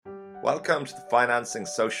Welcome to the Financing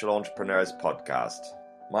Social Entrepreneurs podcast.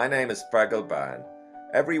 My name is Fergal Byrne.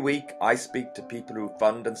 Every week I speak to people who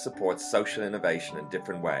fund and support social innovation in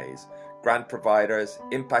different ways. Grant providers,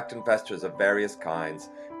 impact investors of various kinds,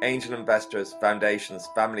 angel investors, foundations,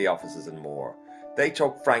 family offices and more. They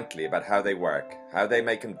talk frankly about how they work, how they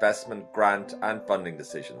make investment, grant and funding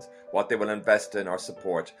decisions, what they will invest in or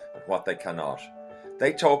support and what they cannot.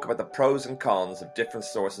 They talk about the pros and cons of different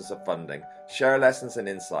sources of funding, share lessons and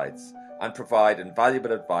insights, and provide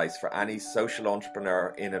invaluable advice for any social entrepreneur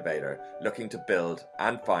or innovator looking to build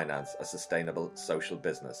and finance a sustainable social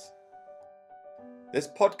business. This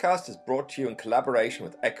podcast is brought to you in collaboration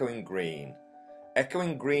with Echoing Green.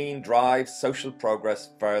 Echoing Green drives social progress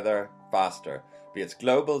further, faster, via its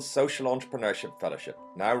Global Social Entrepreneurship Fellowship,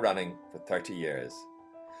 now running for 30 years.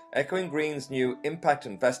 Echoing Green's new Impact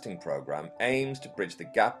Investing program aims to bridge the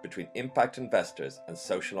gap between impact investors and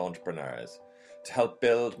social entrepreneurs to help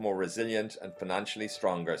build more resilient and financially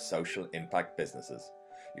stronger social impact businesses.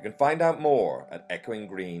 You can find out more at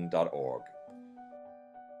echoinggreen.org.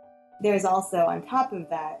 There's also, on top of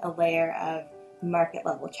that, a layer of market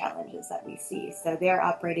level challenges that we see. So they're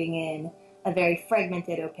operating in a very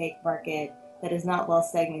fragmented, opaque market that is not well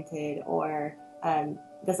segmented or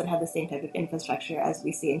doesn't have the same type of infrastructure as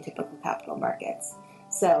we see in typical capital markets.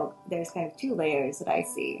 So there's kind of two layers that I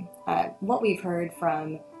see. What we've heard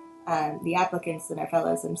from the applicants and our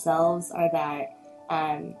fellows themselves are that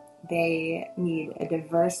they need a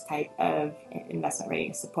diverse type of investment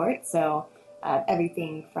rating support. So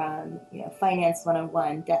everything from finance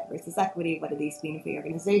 101, debt versus equity, what do these mean for your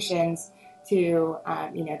organizations, to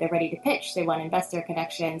they're ready to pitch, they want investor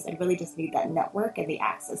connections, and really just need that network and the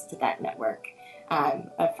access to that network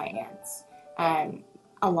of finance.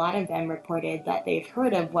 A lot of them reported that they've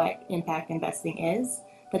heard of what impact investing is,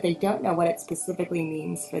 but they don't know what it specifically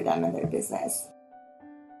means for them and their business.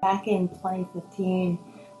 Back in 2015,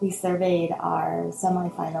 we surveyed our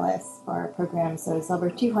semifinalists for our program, so it's over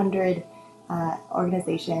 200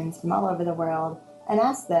 organizations from all over the world, and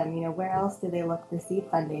asked them, where else do they look for seed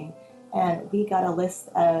funding? And we got a list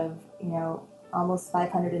of, almost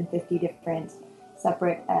 550 different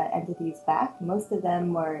separate entities back. Most of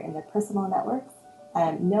them were in their personal networks.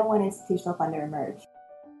 No one institutional funder emerged.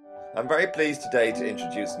 I'm very pleased today to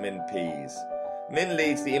introduce Min Pease. Min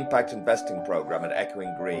leads the Impact Investing Program at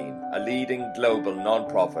Echoing Green, a leading global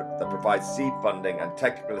non-profit that provides seed funding and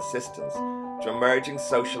technical assistance to emerging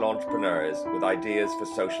social entrepreneurs with ideas for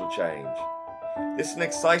social change. This is an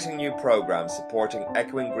exciting new program supporting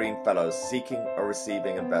Echoing Green Fellows seeking or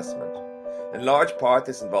receiving investment. In large part,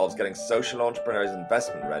 this involves getting social entrepreneurs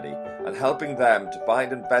investment ready and helping them to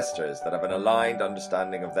find investors that have an aligned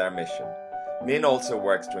understanding of their mission. Min also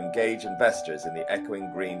works to engage investors in the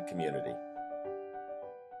Echoing Green community.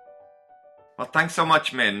 Well, thanks so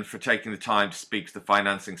much, Min, for taking the time to speak to the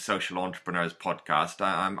Financing Social Entrepreneurs podcast.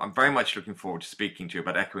 I'm very much looking forward to speaking to you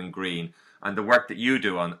about Echoing Green and the work that you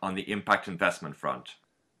do on the impact investment front.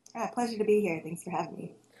 Pleasure to be here. Thanks for having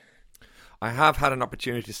me. I have had an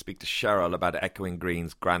opportunity to speak to Cheryl about Echoing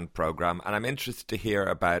Green's grant program, and I'm interested to hear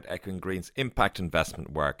about Echoing Green's impact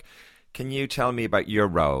investment work. Can you tell me about your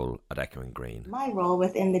role at Echoing Green? My role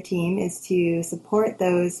within the team is to support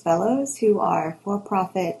those fellows who are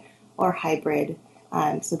for-profit or hybrid.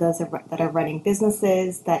 So those that are running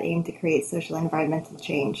businesses that aim to create social and environmental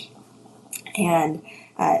change. And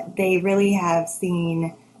they really have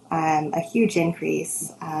seen a huge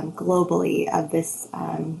increase globally of this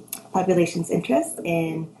population's interest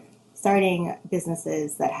in starting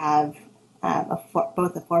businesses that have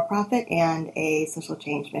both a for-profit and a social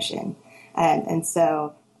change mission. And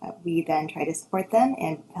so we then try to support them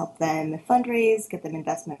and help them fundraise, get them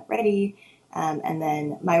investment ready. And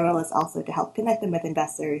then my role is also to help connect them with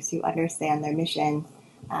investors who understand their mission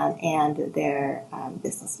and their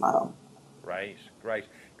business model. Right, great.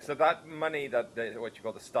 So that money, what you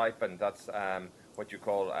call the stipend, that's what you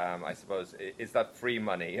call, I suppose, is that free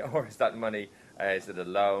money, or is that money, is it a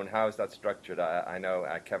loan? How is that structured? I know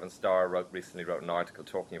Kevin Starr recently wrote an article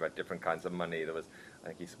talking about different kinds of money. There was,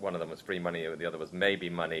 I think one of them was free money, the other was maybe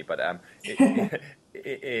money, but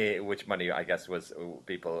which money, I guess, was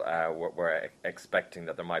people were expecting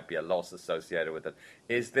that there might be a loss associated with it.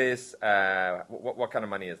 Is this, what kind of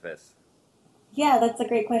money is this? Yeah, that's a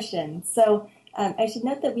great question. So I should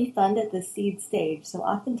note that we fund at the seed stage. So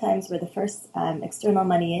oftentimes we're the first external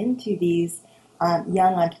money into these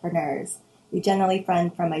young entrepreneurs. We generally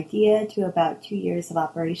fund from idea to about 2 years of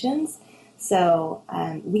operations. So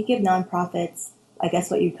we give nonprofits, I guess,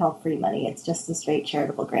 what you'd call free money. It's just a straight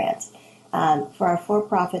charitable grant. For our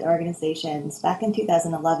for-profit organizations, back in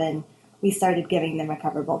 2011, we started giving them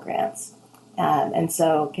recoverable grants. And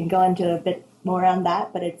so can go into a bit more on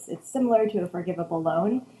that, but it's similar to a forgivable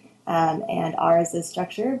loan. And ours is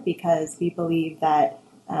structured because we believe that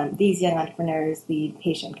these young entrepreneurs need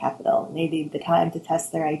patient capital. They need the time to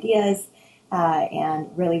test their ideas and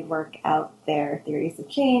really work out their theories of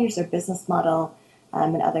change, their business model,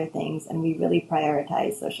 and other things. And we really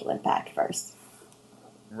prioritize social impact first.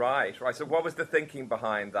 Right, right. So what was the thinking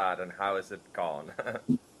behind that and how has it gone?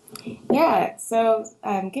 Yeah, so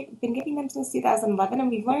been giving them since 2011, and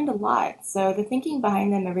we've learned a lot. So the thinking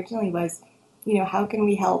behind them originally was, how can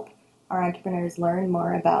we help our entrepreneurs learn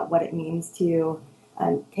more about what it means to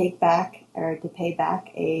take back or to pay back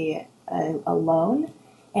a loan.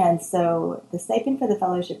 And so the stipend for the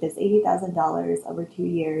fellowship is $80,000 over 2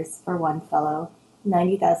 years for one fellow,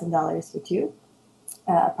 $90,000 for two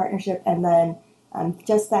partnership, and then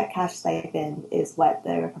just that cash stipend is what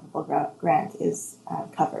the recoverable grant is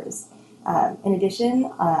covers. In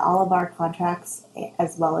addition, all of our contracts,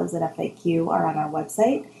 as well as an FAQ, are on our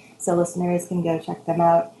website, so listeners can go check them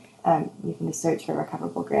out. You can just search for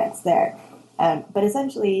recoverable grants there. But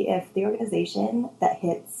essentially, if the organization that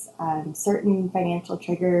hits certain financial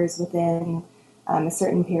triggers within a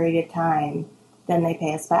certain period of time, then they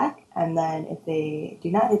pay us back. And then if they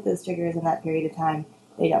do not hit those triggers in that period of time,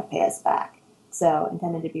 they don't pay us back. So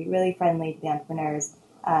intended to be really friendly to the entrepreneurs.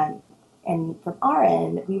 And from our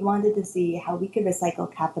end, we wanted to see how we could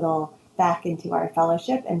recycle capital back into our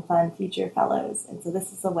fellowship and fund future fellows. And so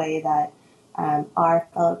this is a way that our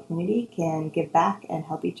fellow community can give back and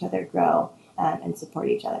help each other grow and support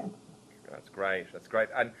each other. That's great. That's great.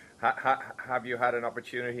 And have you had an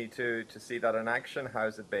opportunity to see that in action?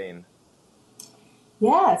 How's it been?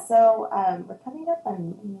 Yeah, so we're coming up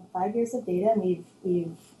on 5 years of data, and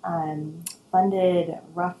we've funded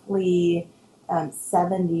roughly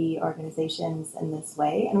 70 organizations in this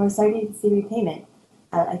way, and we're starting to see repayment.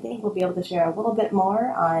 I think we'll be able to share a little bit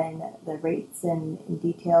more on the rates and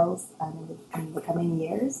details in the coming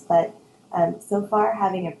years, but so far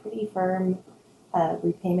having a pretty firm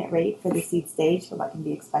repayment rate for the seed stage for what can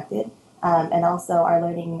be expected, and also are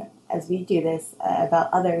learning as we do this about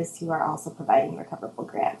others who are also providing recoverable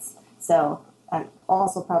grants. So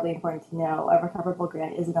also probably important to know a recoverable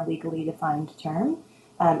grant isn't a legally defined term.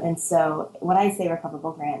 And so when I say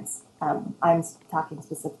recoverable grants, I'm talking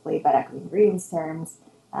specifically about Equity Green's terms.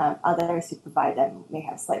 Others who provide them may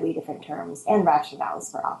have slightly different terms and rationales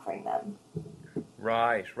for offering them.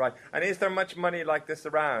 Right, right. And is there much money like this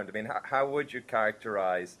around? I mean, how would you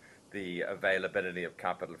characterize the availability of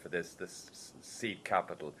capital for this seed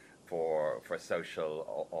capital for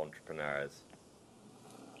social entrepreneurs?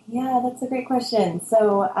 Yeah, that's a great question.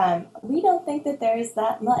 So we don't think that there is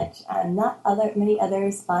that much. Not many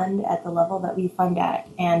others fund at the level that we fund at.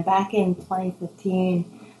 And back in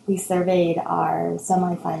 2015, we surveyed our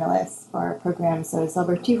semifinalists for our program. So it's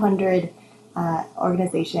over 200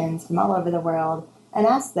 organizations from all over the world, and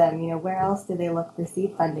asked them, where else do they look for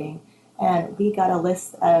seed funding? And we got a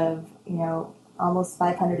list of, almost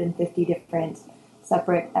 550 different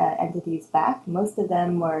separate entities back. Most of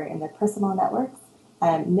them were in their personal networks.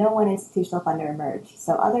 No one institutional funder emerged.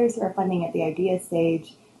 So others who are funding at the idea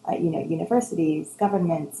stage, universities,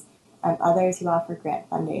 governments, others who offer grant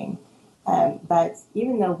funding. But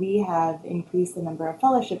even though we have increased the number of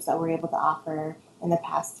fellowships that we're able to offer in the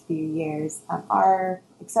past few years, our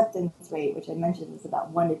acceptance rate, which I mentioned is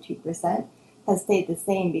about 1 to 2%, has stayed the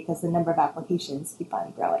same because the number of applications keep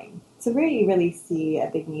on growing. So we really see a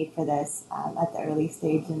big need for this at the early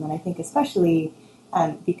stage. And then I think especially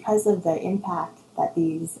because of the impact that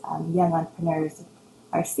these young entrepreneurs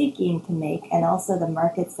are seeking to make, and also the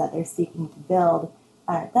markets that they're seeking to build,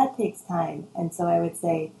 that takes time. And so I would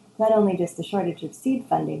say not only just the shortage of seed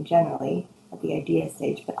funding generally at the idea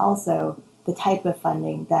stage, but also the type of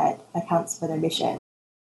funding that accounts for their mission.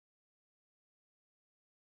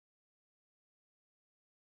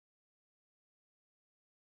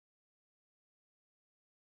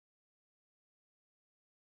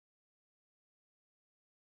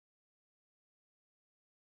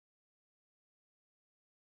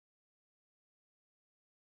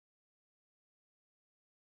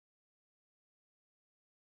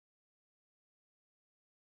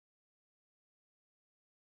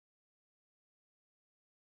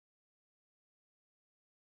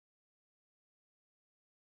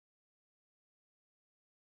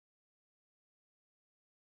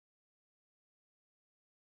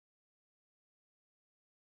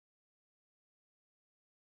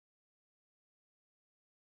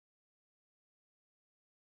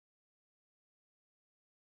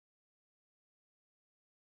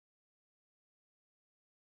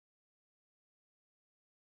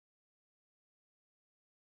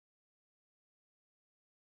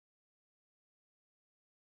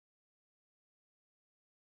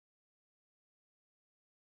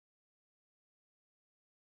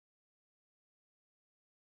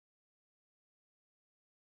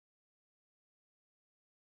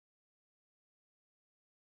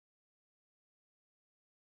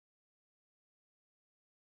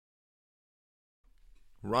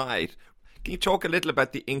 Right. Can you talk a little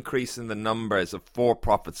about the increase in the numbers of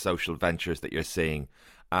for-profit social ventures that you're seeing?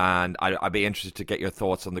 And I'd be interested to get your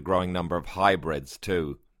thoughts on the growing number of hybrids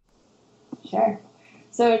too. Sure.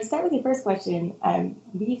 So to start with your first question,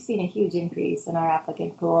 we've seen a huge increase in our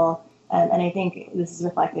applicant pool, and I think this is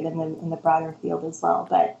reflected in the broader field as well.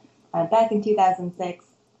 But back in 2006,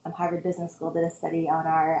 Harvard Business School did a study on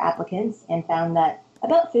our applicants and found that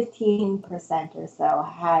about 15% or so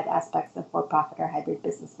had aspects of for-profit or hybrid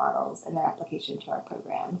business models in their application to our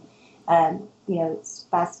program.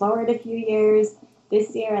 Fast forward a few years,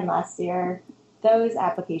 this year and last year, those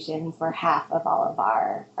applications were half of all of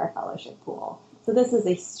our fellowship pool. So this is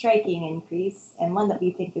a striking increase and one that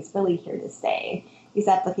we think is really here to stay. These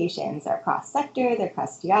applications are cross-sector, they're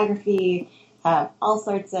cross-geography, all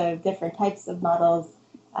sorts of different types of models,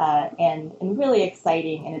 and really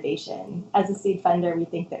exciting innovation. As a seed funder, we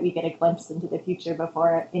think that we get a glimpse into the future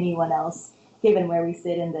before anyone else, given where we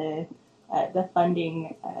sit in the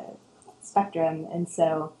funding spectrum. And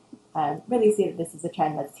so really see that this is a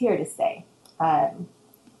trend that's here to stay.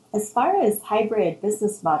 As far as hybrid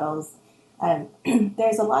business models,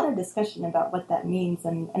 there's a lot of discussion about what that means,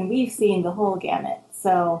 and we've seen the whole gamut.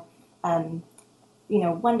 So,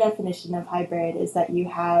 one definition of hybrid is that you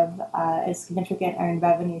have a significant earned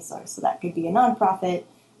revenue source. So that could be a nonprofit,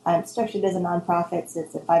 structured as a nonprofit, so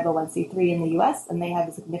it's a 501c3 in the US, and they have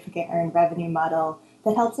a significant earned revenue model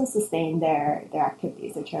that helps them sustain their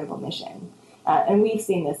activities, their charitable mission. And we've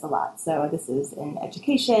seen this a lot. So this is in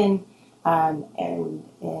education, and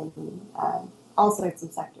in all sorts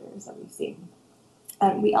of sectors that we've seen.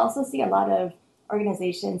 We also see a lot of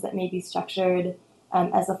organizations that may be structured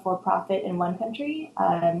as a for-profit in one country,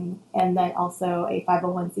 and then also a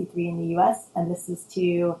 501c3 in the US, and this is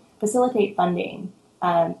to facilitate funding.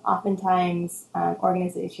 Oftentimes,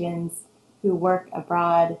 organizations who work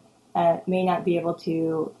abroad may not be able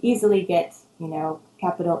to easily get,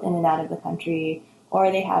 capital in and out of the country,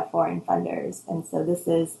 or they have foreign funders, and so this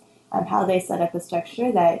is how they set up a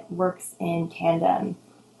structure that works in tandem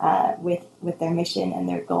with their mission and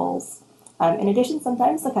their goals. In addition,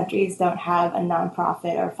 sometimes the countries don't have a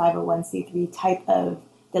nonprofit or 501c3 type of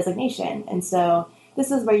designation. And so this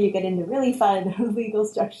is where you get into really fun legal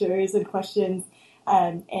structures and questions,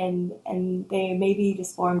 and they may be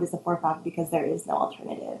just formed as a for-profit because there is no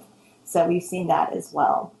alternative. So we've seen that as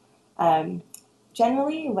well.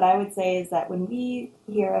 Generally, what I would say is that when we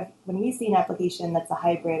see an application that's a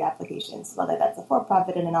hybrid application, so whether that's a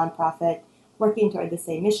for-profit and a nonprofit working toward the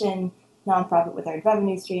same mission, nonprofit with our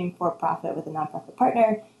revenue stream, for-profit with a nonprofit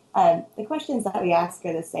partner, the questions that we ask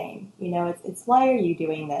are the same. It's why are you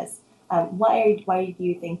doing this? Why do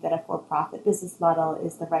you think that a for-profit business model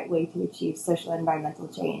is the right way to achieve social and environmental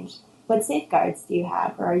change? What safeguards do you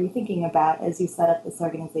have, or are you thinking about as you set up this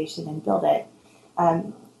organization and build it?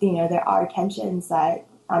 There are tensions that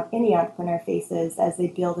any entrepreneur faces as they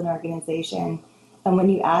build an organization, and when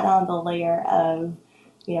you add on the layer of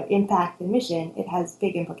impact and mission, it has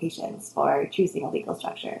big implications for choosing a legal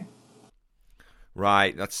structure.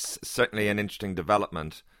 Right, that's certainly an interesting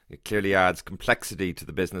development. It clearly adds complexity to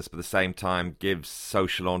the business, but at the same time gives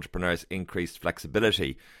social entrepreneurs increased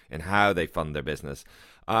flexibility in how they fund their business.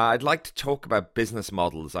 I'd like to talk about business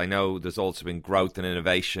models. I know there's also been growth and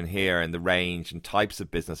innovation here in the range and types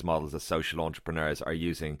of business models that social entrepreneurs are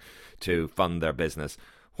using to fund their business.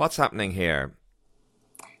 What's happening here?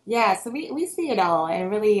 Yeah, so we see it all, and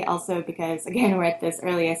really also because, again, we're at this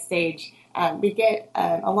earliest stage, we get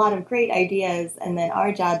a lot of great ideas, and then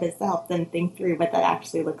our job is to help them think through what that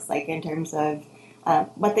actually looks like in terms of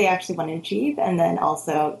what they actually want to achieve, and then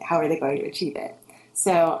also how are they going to achieve it.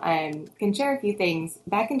 So I can share a few things.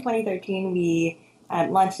 Back in 2013, we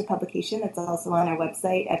launched a publication that's also on our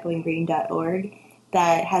website, echoinggreen.org,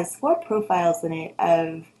 that has 4 profiles in it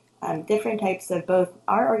of different types of both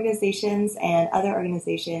our organizations and other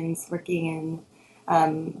organizations working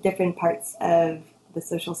in different parts of the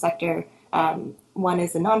social sector. One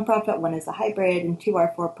is a nonprofit, one is a hybrid, and 2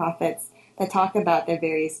 are for-profits that talk about their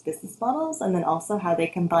various business models and then also how they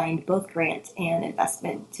combined both grant and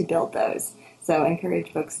investment to build those. So I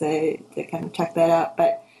encourage folks to kind of check that out.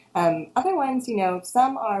 But other ones,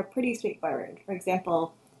 some are pretty straightforward. For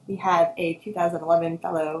example, we have a 2011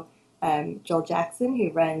 fellow, Joel Jackson,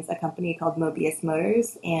 who runs a company called Mobius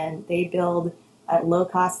Motors, and they build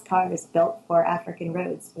low-cost cars built for African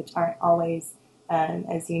roads, which aren't always,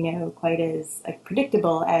 as you know, quite as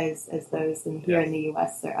predictable as those here in the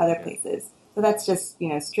U.S. or other places. So that's just,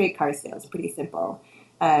 straight car sales, pretty simple.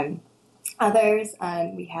 Others,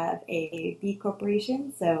 we have a B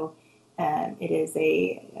corporation, so it is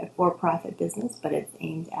a for-profit business, but it's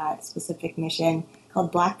aimed at a specific mission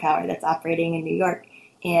called Black Power that's operating in New York.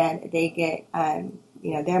 and they get,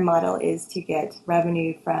 their model is to get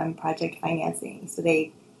revenue from project financing. So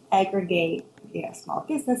they aggregate, small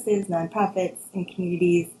businesses, nonprofits, and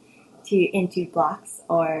communities into blocks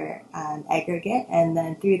or aggregate, and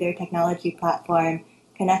then through their technology platform,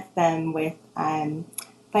 connect them with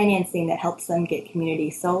financing that helps them get community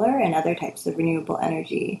solar and other types of renewable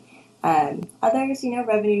energy. Others,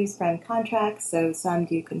 revenues from contracts. So some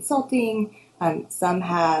do consulting, some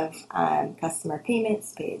have customer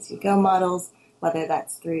payments, pay-as-you-go models, whether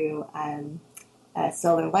that's through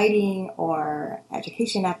solar lighting or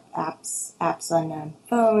education apps on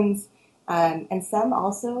phones. And some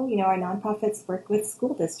also, our nonprofits work with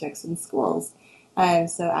school districts and schools,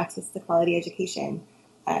 so access to quality education.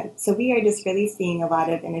 So we are just really seeing a lot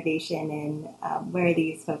of innovation in where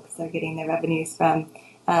these folks are getting their revenues from,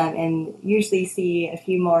 and usually see a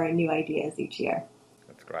few more new ideas each year.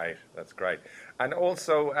 That's great. And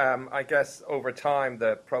also, I guess over time,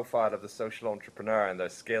 the profile of the social entrepreneur and their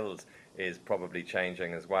skills is probably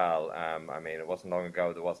changing as well. It wasn't long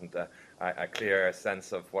ago there wasn't a clear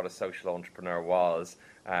sense of what a social entrepreneur was,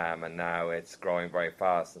 and now it's growing very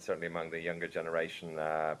fast, and certainly among the younger generation,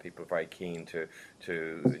 people are very keen to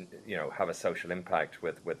have a social impact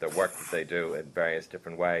with the work that they do in various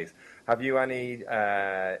different ways. Have you any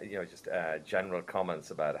general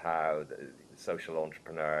comments about how the social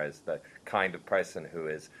entrepreneur is the kind of person who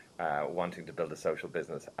is wanting to build a social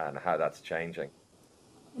business and how that's changing?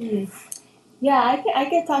 Yeah, I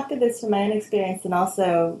could talk to this from my own experience and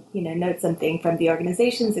also, note something from the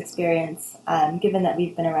organization's experience, given that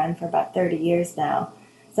we've been around for about 30 years now.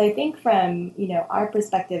 So I think from, our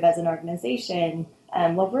perspective as an organization,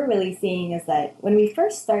 what we're really seeing is that when we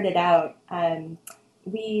first started out,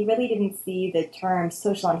 we really didn't see the term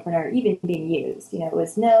social entrepreneur even being used. It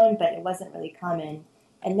was known, but it wasn't really common.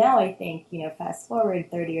 And now I think, fast forward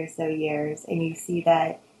 30 or so years, and you see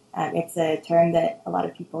that it's a term that a lot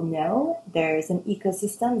of people know. There's an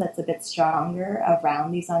ecosystem that's a bit stronger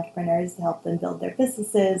around these entrepreneurs to help them build their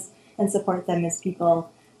businesses and support them as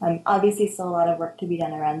people. Obviously, still a lot of work to be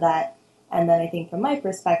done around that. And then I think from my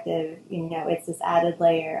perspective, it's this added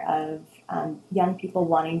layer of young people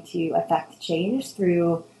wanting to affect change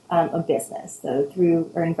through a business, so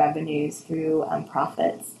through earned revenues, through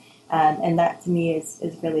profits. And that to me is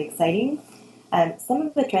really exciting. Some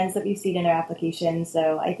of the trends that we've seen in our application,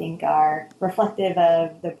 so I think are reflective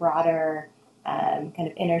of the broader kind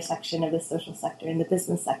of intersection of the social sector and the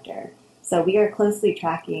business sector. So we are closely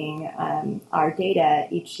tracking our data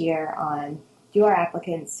each year on, do our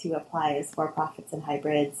applicants who apply as for-profits and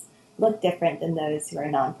hybrids look different than those who are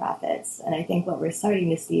nonprofits? And I think what we're starting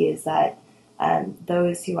to see is that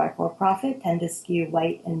those who are for-profit tend to skew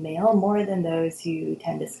white and male more than those who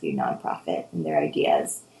tend to skew nonprofit in their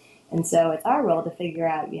ideas. And so it's our role to figure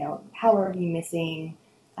out, how are we missing,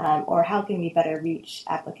 or how can we better reach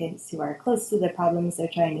applicants who are close to the problems they're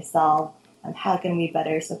trying to solve, and how can we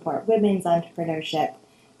better support women's entrepreneurship.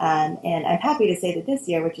 And I'm happy to say that this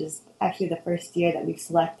year, which is actually the first year that we've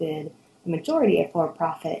selected the majority of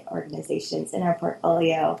for-profit organizations in our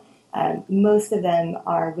portfolio, most of them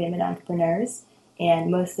are women entrepreneurs, and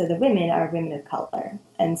most of the women are women of color.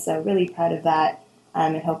 And so really proud of that.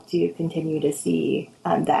 And hope to continue to see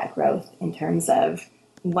that growth in terms of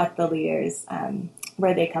what the leaders,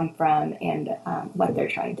 where they come from, and what they're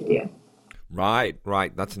trying to do. Right.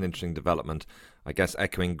 That's an interesting development. I guess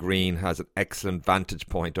Echoing Green has an excellent vantage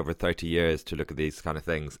point over 30 years to look at these kind of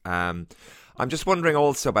things. I'm just wondering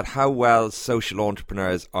also about how well social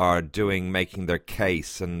entrepreneurs are doing making their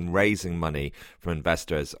case and raising money from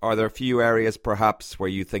investors. Are there a few areas perhaps where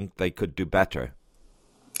you think they could do better?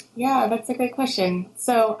 Yeah, that's a great question.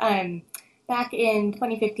 So back in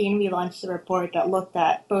 2015, we launched a report that looked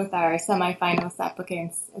at both our semifinalist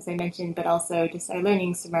applicants, as I mentioned, but also just our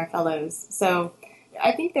learnings from our fellows. So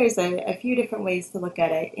I think there's a few different ways to look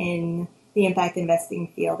at it in the impact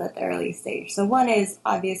investing field at the early stage. So one is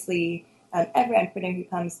obviously every entrepreneur who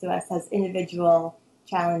comes to us has individual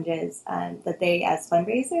challenges that they as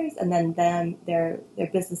fundraisers and then their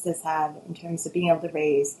businesses have in terms of being able to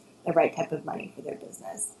raise the right type of money for their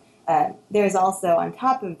business. There's also, on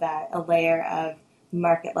top of that, a layer of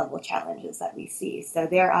market level challenges that we see. So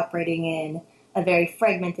they're operating in a very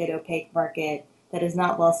fragmented, opaque market that is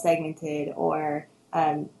not well segmented or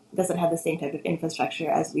doesn't have the same type of infrastructure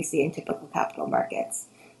as we see in typical capital markets.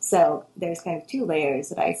 So there's kind of two layers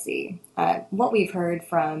that I see. What we've heard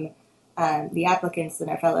from the applicants and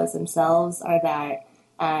our fellows themselves are that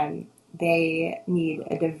they need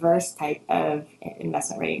a diverse type of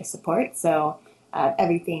investment readiness support. So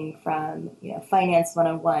everything from finance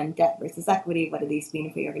 101, debt versus equity, what do these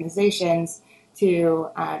mean for your organizations, to,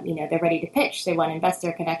 they're ready to pitch. They want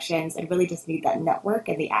investor connections and really just need that network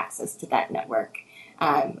and the access to that network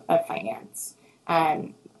of finance.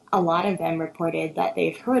 A lot of them reported that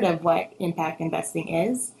they've heard of what impact investing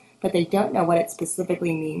is, but they don't know what it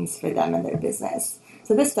specifically means for them and their business.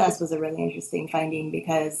 So this to us was a really interesting finding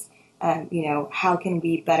because, how can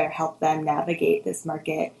we better help them navigate this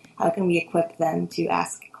market? How can we equip them to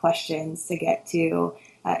ask questions to get to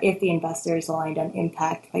if the investor is aligned on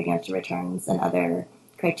impact, financial returns, and other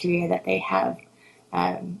criteria that they have?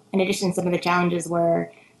 In addition, some of the challenges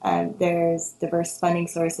were there's diverse funding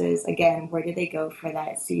sources. Again, where do they go for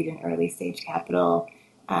that seed and early stage capital?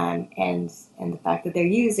 And the fact that they're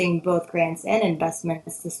using both grants and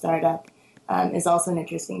investments to start up is also an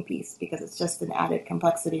interesting piece because it's just an added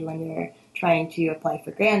complexity when you're trying to apply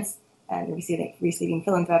for grants and receiving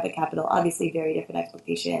philanthropic capital. Obviously, very different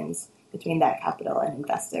expectations between that capital and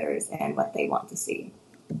investors and what they want to see.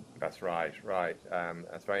 That's right.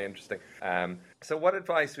 That's very interesting. So what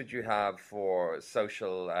advice would you have for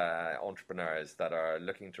social entrepreneurs that are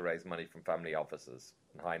looking to raise money from family offices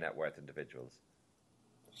and high net worth individuals?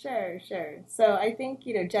 Sure. So I think,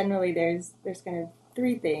 generally there's kind of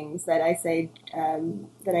three things that I say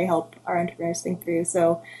that I help our entrepreneurs think through.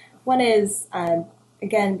 So one is,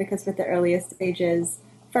 again, because with the earliest stages,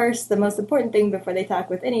 first, the most important thing before they talk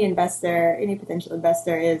with any investor, any potential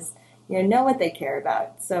investor is, know what they care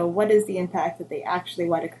about. So what is the impact that they actually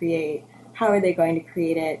want to create? How are they going to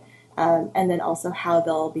create it? And then also how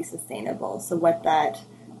they'll be sustainable. So what that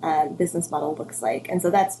business model looks like. And so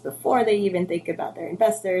that's before they even think about their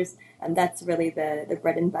investors. And that's really the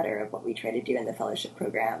bread and butter of what we try to do in the fellowship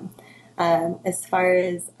program. As far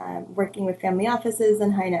as working with family offices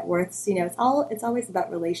and high net worths, it's always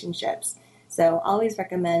about relationships. So always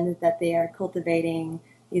recommend that they are cultivating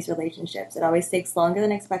these relationships. It always takes longer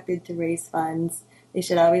than expected to raise funds. They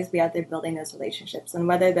should always be out there building those relationships. And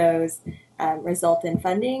whether those result in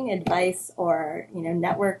funding, advice, or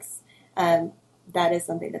networks, that is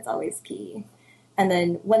something that's always key. And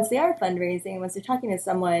then once they are fundraising, once they're talking to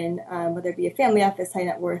someone, whether it be a family office, high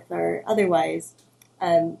net worth, or otherwise,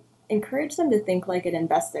 encourage them to think like an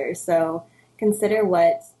investor. So consider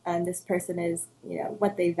what this person is,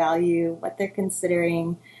 what they value, what they're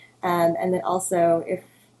considering, and then also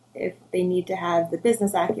if they need to have the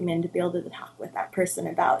business acumen to be able to talk with that person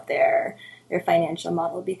about their financial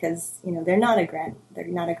model, because they're not a grant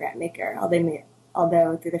maker.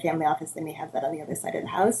 Although through the family office they may have that on the other side of the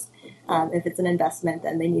house. If it's an investment,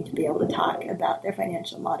 then they need to be able to talk about their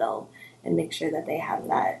financial model and make sure that they have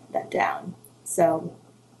that down. So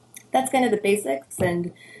that's kind of the basics,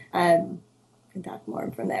 and can talk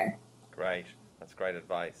more from there. Great, that's great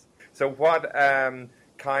advice. So what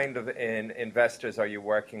kind of investors are you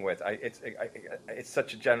working with? It's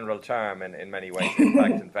such a general term in many ways,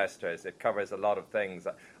 impact investors. It covers a lot of things.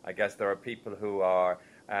 I guess there are people who are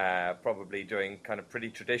probably doing kind of pretty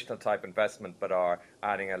traditional type investment, but are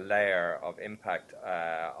adding a layer of impact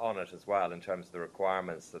on it as well in terms of the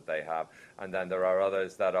requirements that they have. And then there are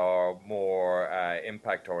others that are more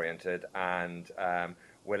impact oriented and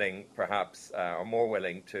willing, perhaps, or more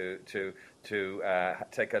willing to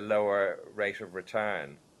take a lower rate of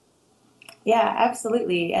return. Yeah,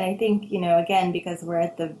 absolutely. And I think, again, because we're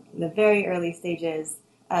at the very early stages,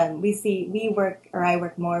 I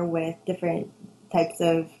work more with different types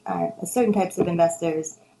of certain types of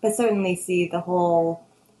investors, but certainly see the whole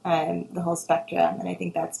spectrum. And I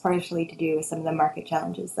think that's partially to do with some of the market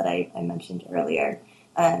challenges that I mentioned earlier.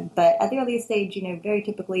 But at the earliest stage, very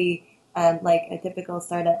typically, like a typical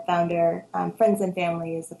startup founder, friends and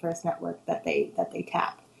family is the first network that they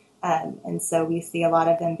tap. And so we see a lot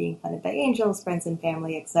of them being funded by angels, friends and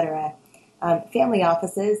family, etc. Family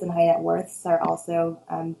offices and high net worths are also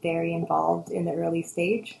very involved in the early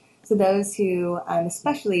stage. So those who,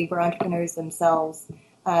 especially where entrepreneurs themselves,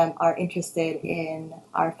 are interested in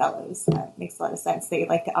our fellows, makes a lot of sense. They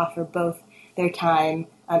like to offer both their time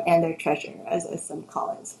and their treasure, as some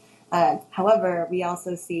call it. However, we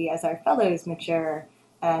also see as our fellows mature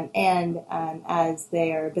and as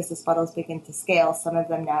their business models begin to scale, some of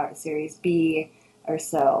them now at Series B or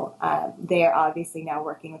so, they are obviously now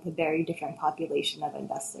working with a very different population of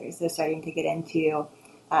investors. They're starting to get into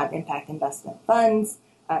impact investment funds,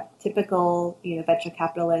 typical venture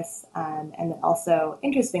capitalists, and then also,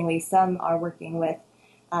 interestingly, some are working with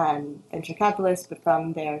venture capitalists, but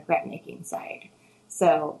from their grant-making side.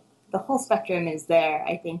 So the whole spectrum is there.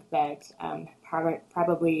 I think that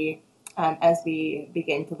probably as we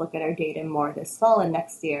begin to look at our data more this fall and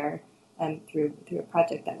next year, through a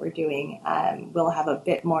project that we're doing, we'll have a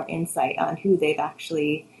bit more insight on who they've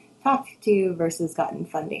actually talked to versus gotten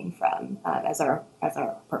funding from as our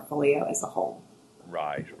portfolio as a whole.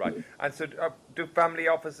 Right, right. And so do family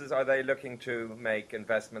offices, are they looking to make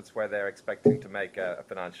investments where they're expecting to make a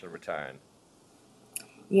financial return?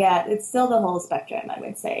 Yeah, it's still the whole spectrum, I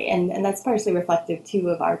would say. And that's partially reflective, too,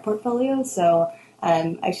 of our portfolio. So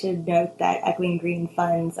I should note that Echoing Green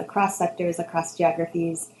funds across sectors, across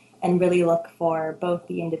geographies, and really look for both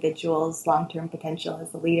the individual's long-term potential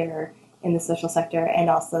as a leader in the social sector and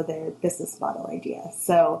also their business model idea.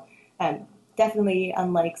 So definitely,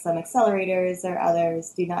 unlike some accelerators or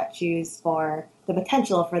others, do not choose for the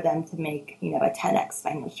potential for them to make, a 10x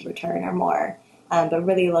financial return or more. But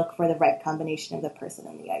really look for the right combination of the person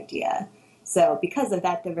and the idea. So because of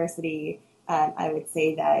that diversity, I would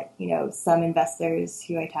say that, some investors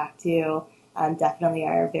who I talk to definitely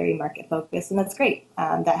are very market focused, and that's great.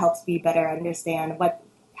 That helps me better understand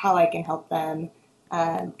how I can help them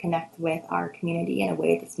connect with our community in a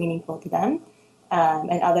way that's meaningful to them.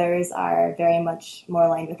 And others are very much more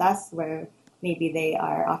aligned with us, where maybe they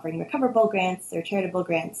are offering recoverable grants or charitable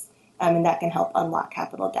grants, and that can help unlock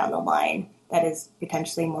capital down the line that is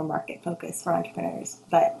potentially more market focused for entrepreneurs.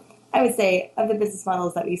 But I would say of the business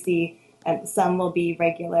models that we see, some will be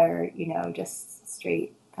regular, just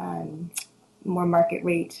straight, more market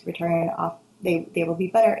rate return off. They will be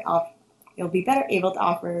better off. They'll be better able to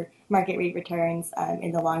offer market rate returns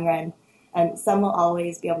in the long run. Some will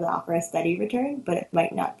always be able to offer a steady return, but it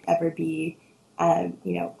might not ever be,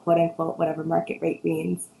 quote unquote, whatever market rate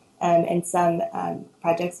means. And some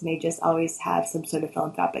projects may just always have some sort of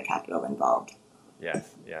philanthropic capital involved.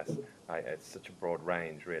 Yes, yes. It's such a broad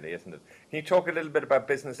range, really, isn't it? Can you talk a little bit about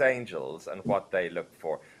business angels and what they look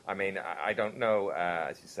for? I mean, I don't know,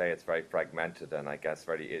 as you say, it's very fragmented and I guess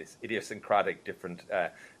very idiosyncratic, different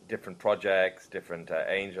projects, different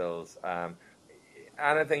angels.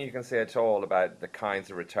 Anything you can say at all about the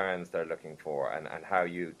kinds of returns they're looking for and how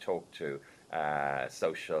you talk to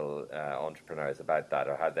social entrepreneurs about that,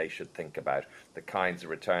 or how they should think about the kinds of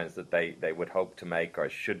returns that they would hope to make or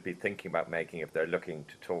should be thinking about making if they're looking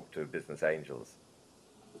to talk to business angels?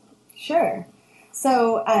 Sure.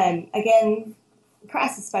 So again,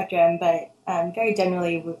 across the spectrum, but very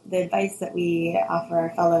generally, the advice that we offer our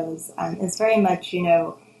fellows is very much,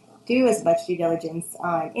 do as much due diligence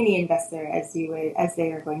on any investor as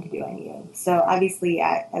they are going to do on you. So obviously,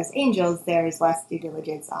 as angels, there's less due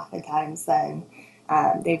diligence oftentimes than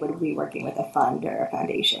they would be working with a fund or a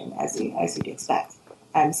foundation, as you'd expect.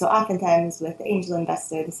 So oftentimes with the angel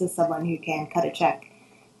investor, this is someone who can cut a check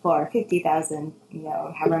for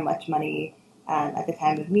 $50,000, however much money at the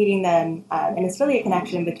time of meeting them, and it's really a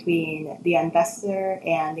connection between the investor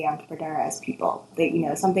and the entrepreneur as people.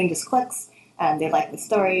 Something just clicks. They like the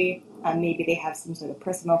story. Maybe they have some sort of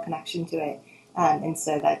personal connection to it, and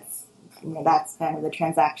so that's kind of the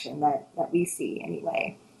transaction that we see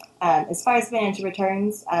anyway. As far as financial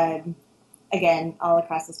returns, again, all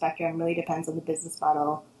across the spectrum, really depends on the business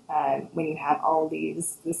model. When you have all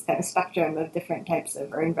this kind of spectrum of different types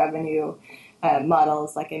of earned revenue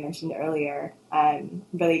models, like I mentioned earlier,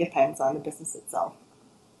 really depends on the business itself.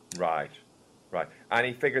 Right, right.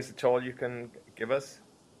 Any figures at all you can give us?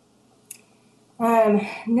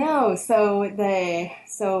 No.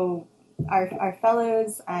 So our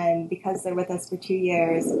fellows, because they're with us for 2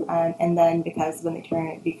 years, and then because when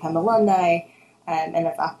they become alumni, and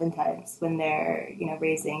that's oftentimes when they're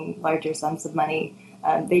raising larger sums of money,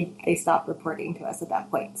 they stop reporting to us at that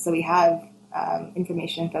point. So we have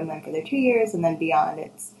information from them for their 2 years, and then beyond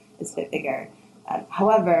it's a bit bigger.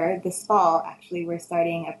 However, this fall, actually, we're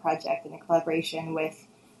starting a project in a collaboration with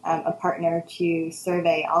a partner to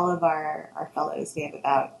survey all of our fellows. We have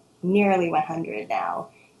about nearly 100 now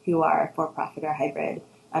who are for-profit or hybrid,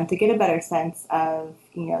 to get a better sense of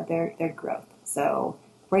their growth. So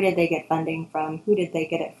where did they get funding from? Who did they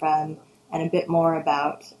get it from? And a bit more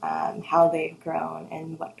about how they've grown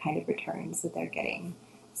and what kind of returns that they're getting.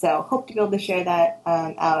 So hope to be able to share that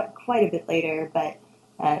out quite a bit later, but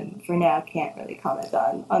for now can't really comment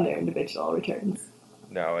on their individual returns.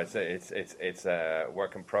 No, it's a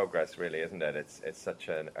work in progress, really, isn't it? It's such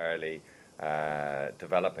an early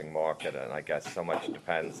developing market, and I guess so much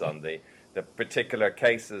depends on the particular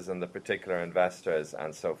cases and the particular investors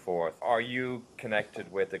and so forth. Are you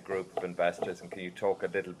connected with a group of investors, and can you talk a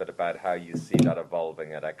little bit about how you see that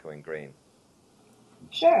evolving at Echoing Green?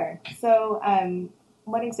 Sure. So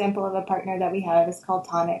one example of a partner that we have is called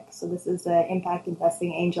Tonic. So this is the Impact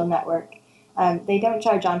Investing Angel Network. They don't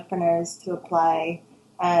charge entrepreneurs to apply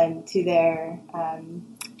to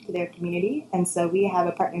their community, and so we have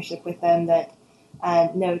a partnership with them that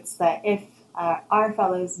notes that if our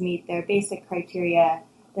fellows meet their basic criteria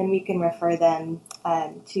then we can refer them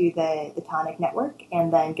to the Tonic network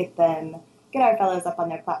and then get our fellows up on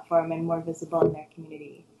their platform and more visible in their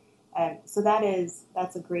community. So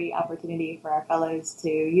that's a great opportunity for our fellows to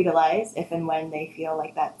utilize if and when they feel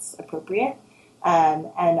like that's appropriate. And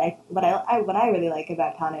what I really like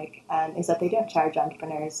about Tonic is that they don't charge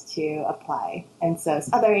entrepreneurs to apply, and so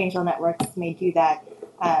other angel networks may do that,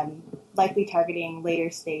 likely targeting later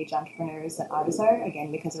stage entrepreneurs than ours are.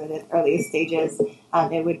 Again, because we're the earliest stages,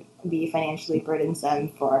 it would be financially burdensome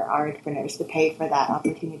for our entrepreneurs to pay for that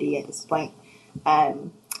opportunity at this point.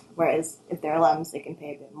 Whereas if they're alums, they can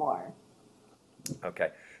pay a bit more. Okay.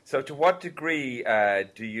 So to what degree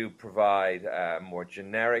do you provide more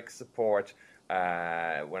generic support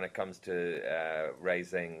when it comes to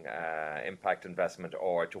raising impact investment,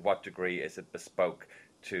 or to what degree is it bespoke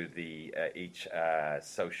to the each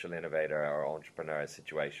social innovator or entrepreneur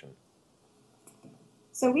situation?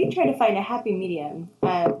 So we try to find a happy medium.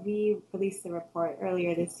 We released a report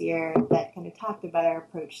earlier this year that kind of talked about our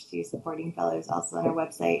approach to supporting fellows, also on our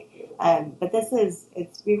website. But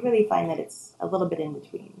we really find that it's a little bit in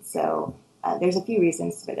between. So there's a few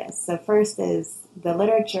reasons for this. So first is the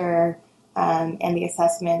literature and the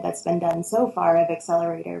assessment that's been done so far of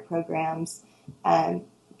accelerator programs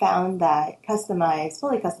found that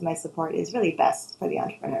fully customized support is really best for the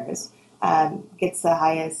entrepreneurs.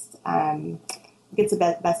 Gets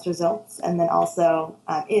the best results, and then also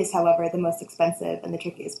is, however, the most expensive and the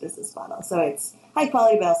trickiest business model. So it's high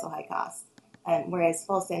quality, but also high cost. Whereas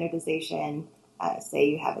full standardization, say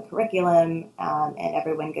you have a curriculum and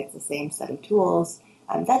everyone gets the same set of tools,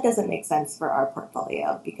 that doesn't make sense for our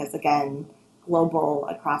portfolio because, again, global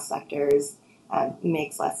across sectors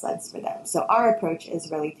makes less sense for them. So our approach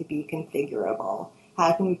is really to be configurable.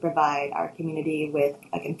 How can we provide our community with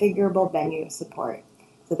a configurable menu of support?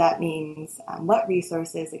 So that means what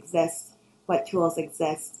resources exist, what tools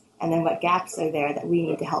exist, and then what gaps are there that we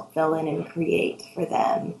need to help fill in and create for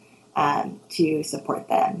them to support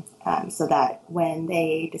them, so that when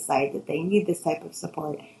they decide that they need this type of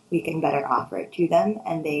support, we can better offer it to them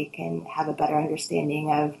and they can have a better understanding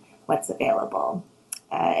of what's available.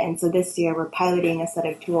 And so this year we're piloting a set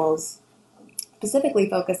of tools specifically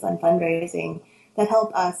focused on fundraising that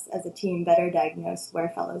help us as a team better diagnose where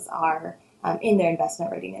fellows are in their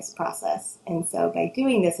investment readiness process. And so by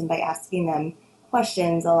doing this and by asking them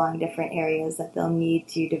questions along different areas that they'll need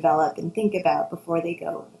to develop and think about before they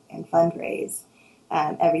go and fundraise,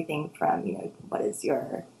 everything from, what is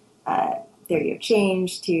your theory of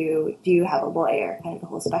change to do you have a lawyer, kind of the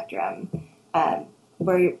whole spectrum,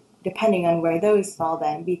 where depending on where those fall,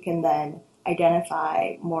 then we can then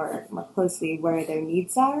identify more closely where their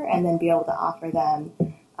needs are and then be able to offer them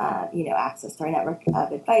access to our network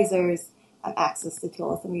of advisors, access to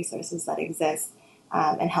tools and resources that exist,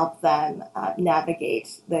 and help them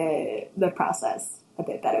navigate the process a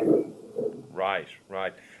bit better. Right.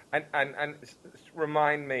 And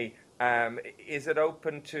remind me, is it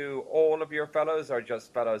open to all of your fellows or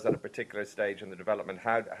just fellows at a particular stage in the development?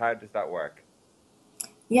 How does that work?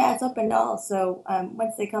 Yeah, it's open to all. So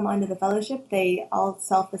once they come onto the fellowship, they all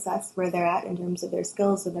self-assess where they're at in terms of their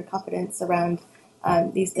skills and their competence around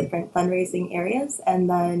these different fundraising areas. And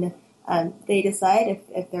then they decide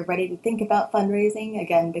if they're ready to think about fundraising,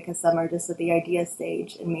 again, because some are just at the idea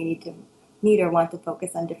stage and may need or want to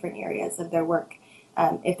focus on different areas of their work.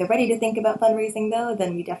 If they're ready to think about fundraising, though,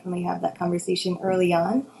 then we definitely have that conversation early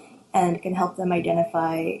on and can help them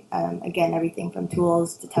identify, again, everything from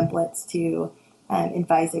tools to templates to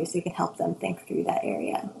advisors who can help them think through that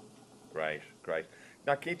area. Great.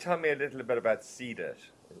 Now, can you tell me a little bit about CEDIT,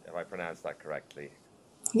 if I pronounced that correctly?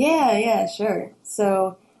 Yeah, sure.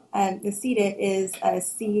 So the CEDIT is a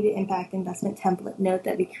seed impact investment template note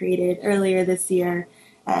that we created earlier this year.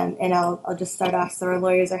 And I'll just start off so our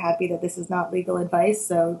lawyers are happy that this is not legal advice,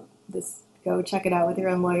 so just go check it out with your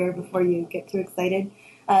own lawyer before you get too excited.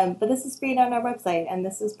 But this is created on our website, and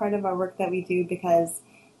this is part of our work that we do because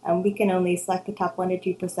we can only select the top 1 to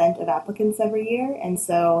 2% of applicants every year. And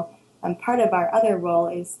so part of our other role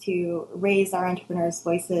is to raise our entrepreneurs'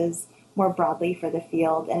 voices more broadly for the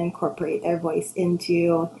field and incorporate their voice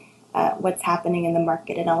into what's happening in the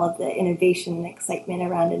market and all of the innovation and excitement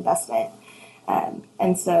around investment.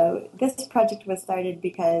 And so this project was started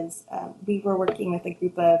because we were working with a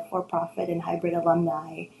group of for-profit and hybrid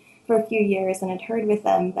alumni for a few years and had heard with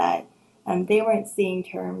them that they weren't seeing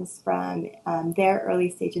terms from their early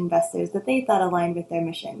stage investors that they thought aligned with their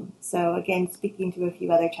mission. So again, speaking to a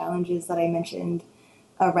few other challenges that I mentioned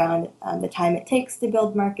around the time it takes to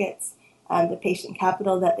build markets, the patient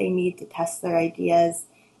capital that they need to test their ideas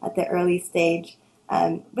at the early stage,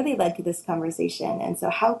 really led to this conversation. And so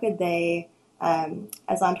how could they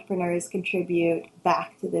as entrepreneurs contribute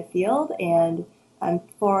back to the field and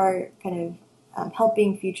for kind of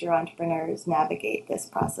helping future entrepreneurs navigate this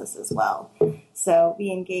process as well. So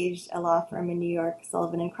we engaged a law firm in New York,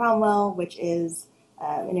 Sullivan and Cromwell, which is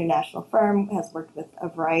an international firm, has worked with a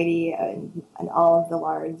variety and all of the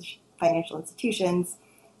large financial institutions,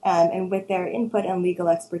 and with their input and legal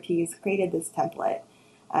expertise, created this template.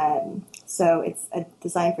 So it's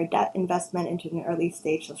designed for debt investment into an early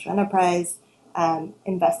stage social enterprise.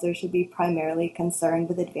 Investors should be primarily concerned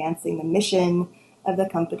with advancing the mission of the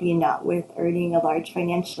company, not with earning a large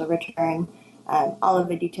financial return. All of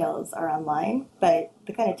the details are online, but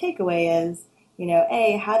the kind of takeaway is,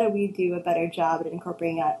 how do we do a better job at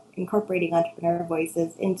incorporating entrepreneur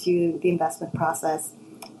voices into the investment process,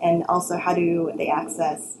 and also how do they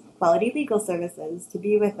access quality legal services to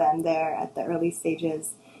be with them there at the early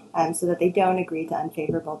stages, so that they don't agree to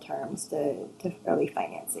unfavorable terms to early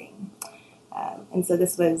financing. And so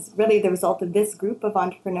this was really the result of this group of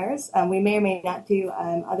entrepreneurs. We may or may not do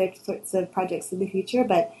other sorts of projects in the future,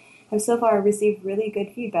 but have so far received really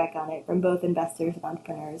good feedback on it from both investors and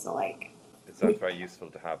entrepreneurs alike. It sounds very useful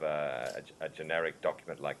to have a generic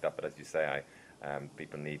document like that, but as you say,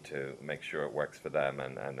 people need to make sure it works for them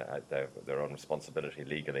and their own responsibility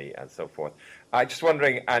legally and so forth. I'm just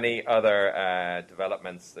wondering, any other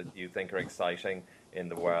developments that you think are exciting in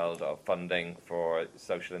the world of funding for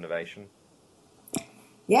social innovation?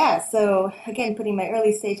 Yeah, so again, putting my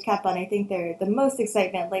early stage cap on, I think the most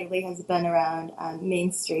excitement lately has been around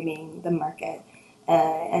mainstreaming the market.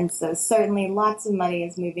 And so certainly lots of money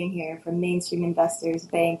is moving here from mainstream investors,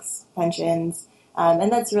 banks, pensions, and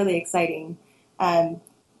that's really exciting. I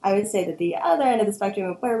would say that the other end of the spectrum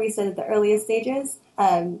of where we sit at the earliest stages,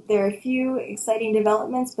 there are a few exciting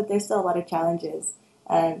developments, but there's still a lot of challenges.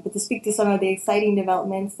 But to speak to some of the exciting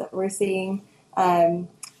developments that we're seeing,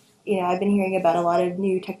 I've been hearing about a lot of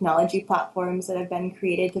new technology platforms that have been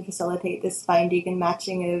created to facilitate this finding and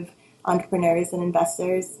matching of entrepreneurs and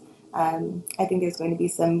investors. I think there's going to be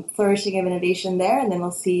some flourishing of innovation there, and then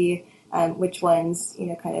we'll see which ones,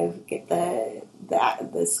 kind of get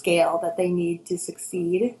the scale that they need to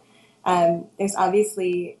succeed. There's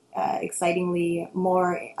obviously, excitingly,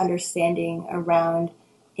 more understanding around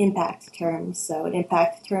impact terms. So an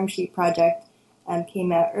impact term sheet project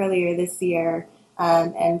came out earlier this year.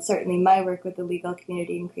 And certainly my work with the legal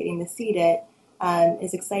community in creating the CDIT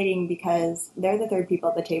is exciting because they're the third people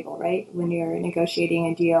at the table, right, when you're negotiating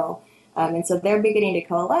a deal. And so they're beginning to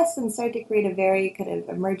coalesce and start to create a very kind of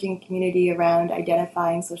emerging community around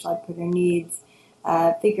identifying social entrepreneur needs,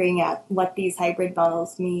 figuring out what these hybrid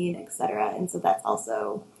models mean, et cetera. And so that's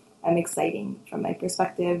also exciting from my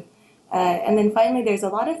perspective. And then finally, there's a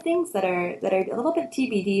lot of things that are a little bit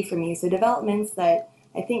TBD for me. So developments that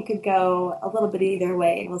I think could go a little bit either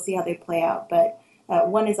way, and we'll see how they play out. But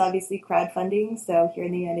one is obviously crowdfunding. So here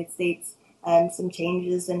in the United States, some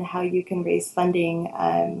changes in how you can raise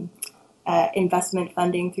funding, investment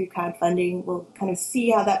funding through crowdfunding. We'll kind of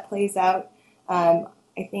see how that plays out.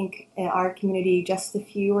 I think in our community, just a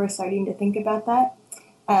few are starting to think about that.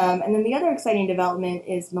 And then the other exciting development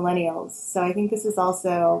is millennials. So I think this is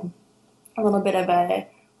also a little bit of a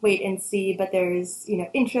wait and see, but there's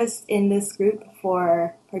interest in this group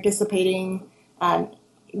for participating.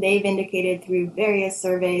 They've indicated through various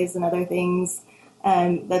surveys and other things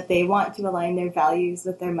that they want to align their values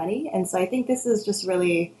with their money. And so I think this is just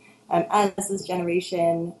really, as this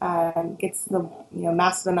generation gets the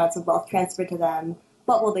massive amounts of wealth transferred to them,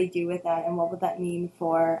 what will they do with that, and what would that mean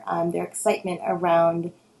for their excitement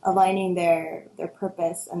around aligning their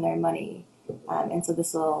purpose and their money? And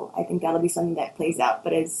so I think that'll be something that plays out,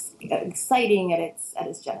 but is exciting at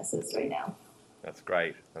its genesis right now. That's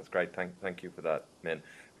great. Thank you for that, Min.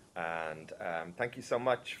 And thank you so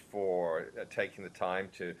much for taking the time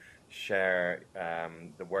to share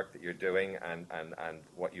the work that you're doing and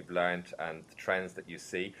what you've learned and the trends that you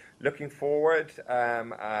see. Looking forward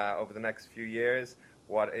over the next few years,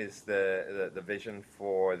 what is the vision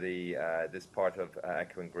for this part of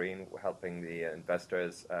Echo and Green, helping the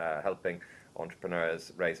investors, helping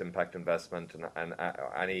entrepreneurs raise impact investment, and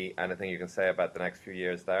anything you can say about the next few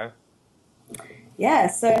years there? Yeah,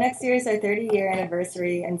 so next year is our 30-year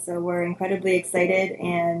anniversary, and so we're incredibly excited,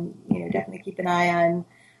 and definitely keep an eye on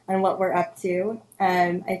what we're up to.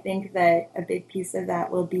 I think that a big piece of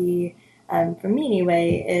that will be, for me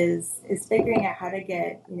anyway, is figuring out how to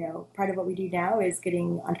get, part of what we do now is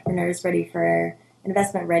getting entrepreneurs ready for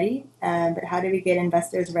investment ready, but how do we get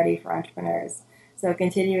investors ready for entrepreneurs? So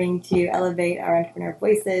continuing to elevate our entrepreneur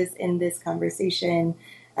voices in this conversation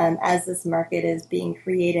as this market is being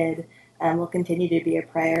created will continue to be a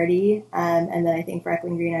priority. And then I think for Echo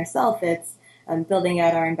and Green ourselves, it's building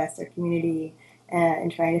out our investor community,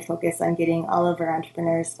 and trying to focus on getting all of our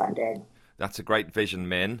entrepreneurs funded. That's a great vision,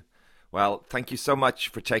 Min. Well, thank you so much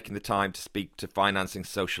for taking the time to speak to Financing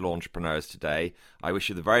Social Entrepreneurs today. I wish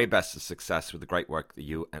you the very best of success with the great work that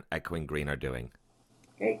you and Echoing Green are doing.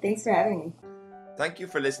 Great. Thanks for having me. Thank you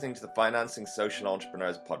for listening to the Financing Social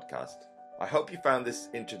Entrepreneurs podcast. I hope you found this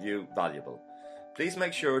interview valuable. Please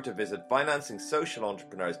make sure to visit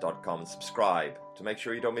financingsocialentrepreneurs.com and subscribe to make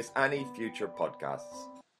sure you don't miss any future podcasts.